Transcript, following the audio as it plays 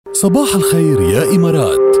صباح الخير يا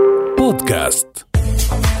إمارات بودكاست.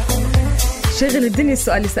 شغل الدنيا.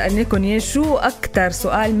 السؤال اللي سألناكم اياه، شو أكتر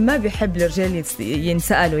سؤال ما بيحب الرجال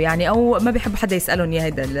ينسألوا يعني، أو ما بيحب حدا يسألهم اياه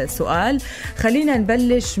هذا السؤال؟ خلينا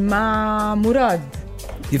نبلش مع مراد.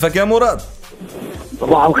 كيفك يا مراد؟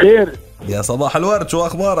 صباح الخير. يا صباح الورد، شو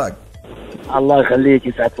أخبارك؟ الله يخليك،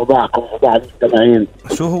 يسعد صباحكم وصباح المستمعين.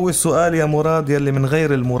 شو هو السؤال يا مراد يلي من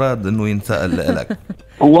غير المراد انه ينسأل لك؟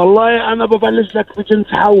 والله انا ببلش لك في جنس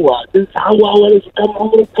حواء. جنس حواء اول شيء، كم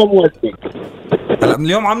عمرك كم وزنك؟ هلا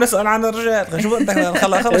اليوم عم نسأل عن الرجال، شو بدك؟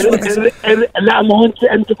 خلص لا ما هو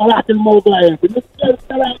انت طلعت الموضوعين. بالنسبه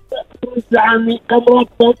لعمي كم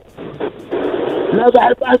راتبك؟ لا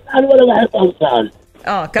بحب اسال ولا بحب انسال.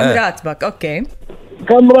 كم راتبك؟ اوكي.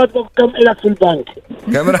 كم راتبك؟ كم لك في البنك؟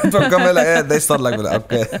 كم راتبك؟ كم لك؟ ايه ده يصير لك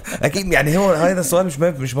اوكي. اكيد يعني هو هذا السؤال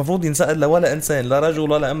مش مفروض ينسأل لولا انسان، لا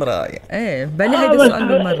رجل ولا امرأة يعني. ايه بل هذا السؤال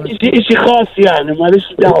بالمرة شيء خاص يعني، ماليش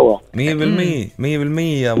دعوة.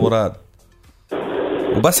 100% يا مراد.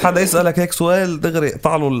 وبس حدا يسألك هيك سؤال دغري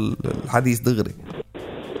اقطع له الحديث دغري.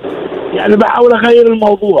 يعني بحاول اغير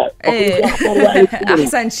الموضوع. ايه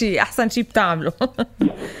احسن شيء بتعمله.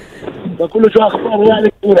 بقول له شو اخبار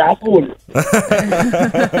يعني كوري عفول.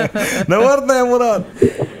 نورتنا يا مراد.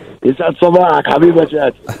 يسعد صباحك حبيبة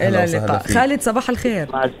جاد. الى اللقاء. خالد صباح الخير.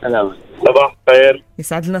 مع السلامة. صباح الخير.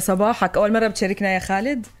 يسعد لنا صباحك. اول مرة بتشاركنا يا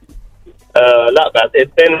خالد؟ لا بعد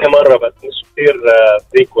ثاني مرة، بس مش كثير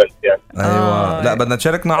فريكوينت يعني. ايوه لا بدنا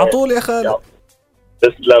تشاركنا على طول يا خالد.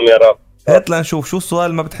 تسلم يا رب. هات لنشوف شو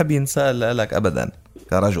السؤال ما بتحب ينسأل لك ابدا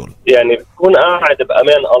كرجل. يعني بتكون قاعد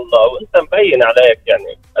بامان الله وانت مبين عليك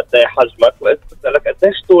يعني قد ايه حجمك، وقت بسألك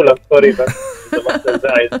قديش طولك؟ سوري بس اذا ما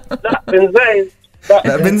بتنزعج. لا بنزعج.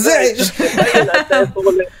 لا بنزعج.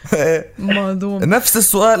 موضوع نفس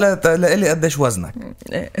السؤال لإلي قديش وزنك؟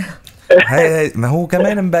 هاي ما هو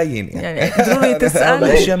كمان مبين يعني قدروا تسأل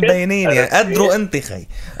اشياء مبينين يعني. قدروا انت خي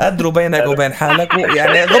قدروا بينك وبين حالك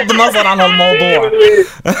يعني غض النظر عن الموضوع.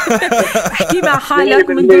 احكي مع حالك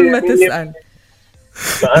من دون ما تسأل.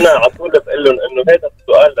 ما انا على طول بقول لهم انه هذا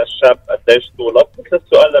السؤال للشاب قديش طولك، مثل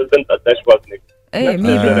السؤال للبنت قديش وزنك. ايه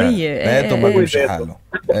 100%. هاتوا ما بيمشي حاله.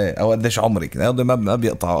 ايه او قديش عمرك، هذا ما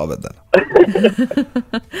بيقطعوا ابدا.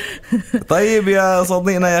 طيب يا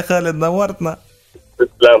صديقنا يا خالد نورتنا.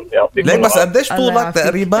 تسلم يعطيك ليك. بس قديش طولك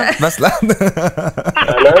تقريبا؟ بس لا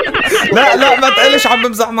أنا لا ما تقلش، عم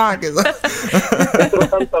بمزح معك. إذا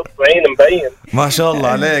 95 مبين. ما شاء الله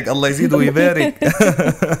عليك، الله يزيد ويبارك.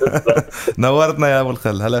 نورتنا يا ابو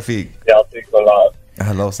الخل. هلا فيك. يعطيكم العافية.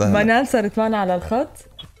 اهلا وسهلا. منال صارت معنا على الخط.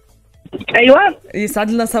 ايوه يسعد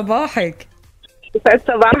لنا صباحك. يسعد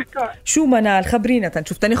صباحكم. شو منال خبرينا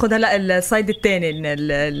تنشوف تناخذ هلا الصيد الثاني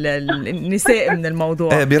النساء من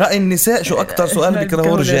الموضوع. ايه برأي النساء شو اكتر سؤال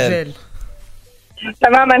بيكرهه الرجال؟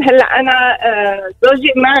 تماما. هلا انا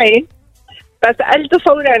زوجي معي، فسألته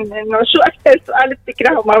فورا انه شو اكثر سؤال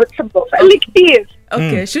بتكرهه ما بتحبه، فقال لي كثير.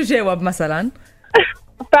 اوكي شو جاوب مثلا؟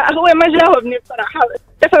 فهو ما جاوبني بصراحه،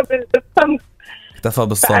 اكتفى بالصمت.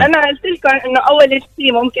 فانا قلت لكم انه اول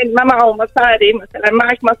شيء ممكن ما معه مصاري، مثلا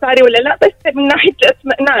معك مصاري ولا لا، بس من ناحيه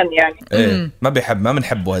الاطمئنان يعني. ايه ما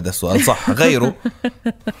بنحبه هذا السؤال، صح. غيره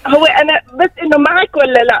هو انا بس انه معك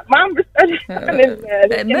ولا لا، ما عم بسال عن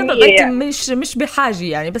يعني. مش بحاجه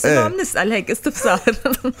يعني، بس انه عم نسال هيك استفسار.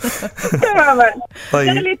 تماما. طيب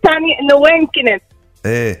الشغله الثانيه انه وين كنت؟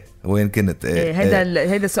 وين كنت؟ هيدا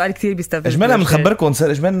السؤال كثير بيستفز. اجمالا بنخبركم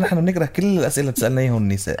سر اجمالا نحن بنكره كل الاسئله اللي بتسالنا اياهم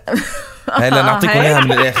النساء. هاي لنعطيكم اياها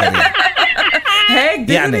من الاخر هيك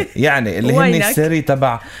يعني اللي هن السري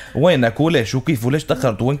تبع وينك وليش وكيف وليش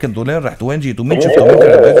تاخرت وين كنت ولين رحت وين جيت ومين شفت هول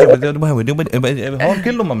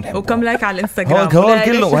كلهم ما بنحبهم. وكم لايك على الانستغرام هول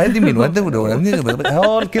كلهم. وهدي مين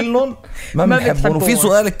هول كلهم ما بنحبهم. وفي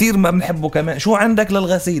سؤال كتير ما بنحبه كمان، شو عندك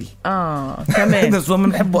للغسيل؟ كمان هذا ما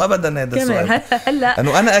بنحبه ابدا. هذا السؤال هلا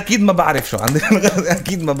انا اكيد ما بعرف شو عندي.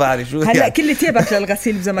 اكيد ما بعرف شو هلا كل ثيابك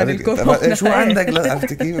للغسيل بزمان الكورونا. شو عندك؟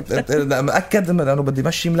 عرفت كيف؟ لا مأكد انه بدي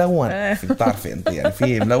مشي ملون. بتعرفي انت يعني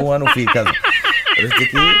في ملون وفي كذا، عرفت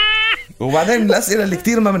كيف؟ وبعدين من الاسئله اللي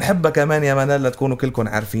كتير ما بنحبها كمان يا منال لتكونوا كلكم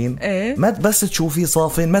عارفين، ما بس تشوفي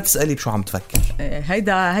صافن ما تسالي بشو عم تفكر.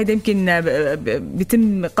 هيدا يمكن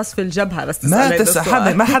بيتم قصف الجبهه، بس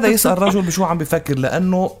ما حدا يسال رجل بشو عم بفكر،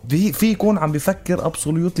 لانه في يكون عم بفكر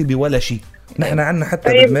ابسوليوتلي بولا شيء. نحن عنا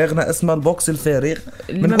حتى بدماغنا اسمها البوكس الفارغ،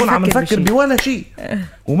 بنكون عم نفكر بولا شيء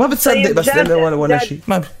وما بتصدق. بس ولا شيء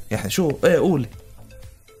ما يعني شو قولي.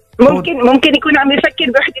 ممكن يكون عم يفكر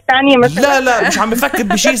بوحدة تانية مثلا. لا مش عم يفكر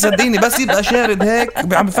بشيء صدقيني، بس يبقى شارد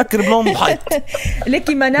هيك عم يفكر بلون محيط.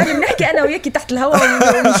 ليكي منال بنحكي انا وياكي تحت الهواء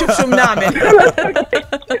ونشوف شو بنعمل.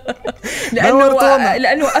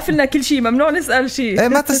 لأنه قفلنا كل شيء، ممنوع نسأل شيء. ايه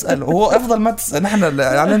ما تسأل، هو افضل ما تسأل، نحن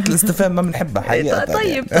علامة الاستفهام ما بنحبها حقيقة.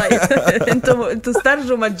 طيب انتوا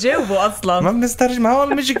استرجوا ما تجاوبوا اصلا. ما بنسترجع، ما هو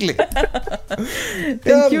المشكلة.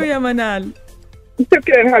 ثانك يو يا منال.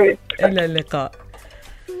 شكرا حبيبي، الى اللقاء.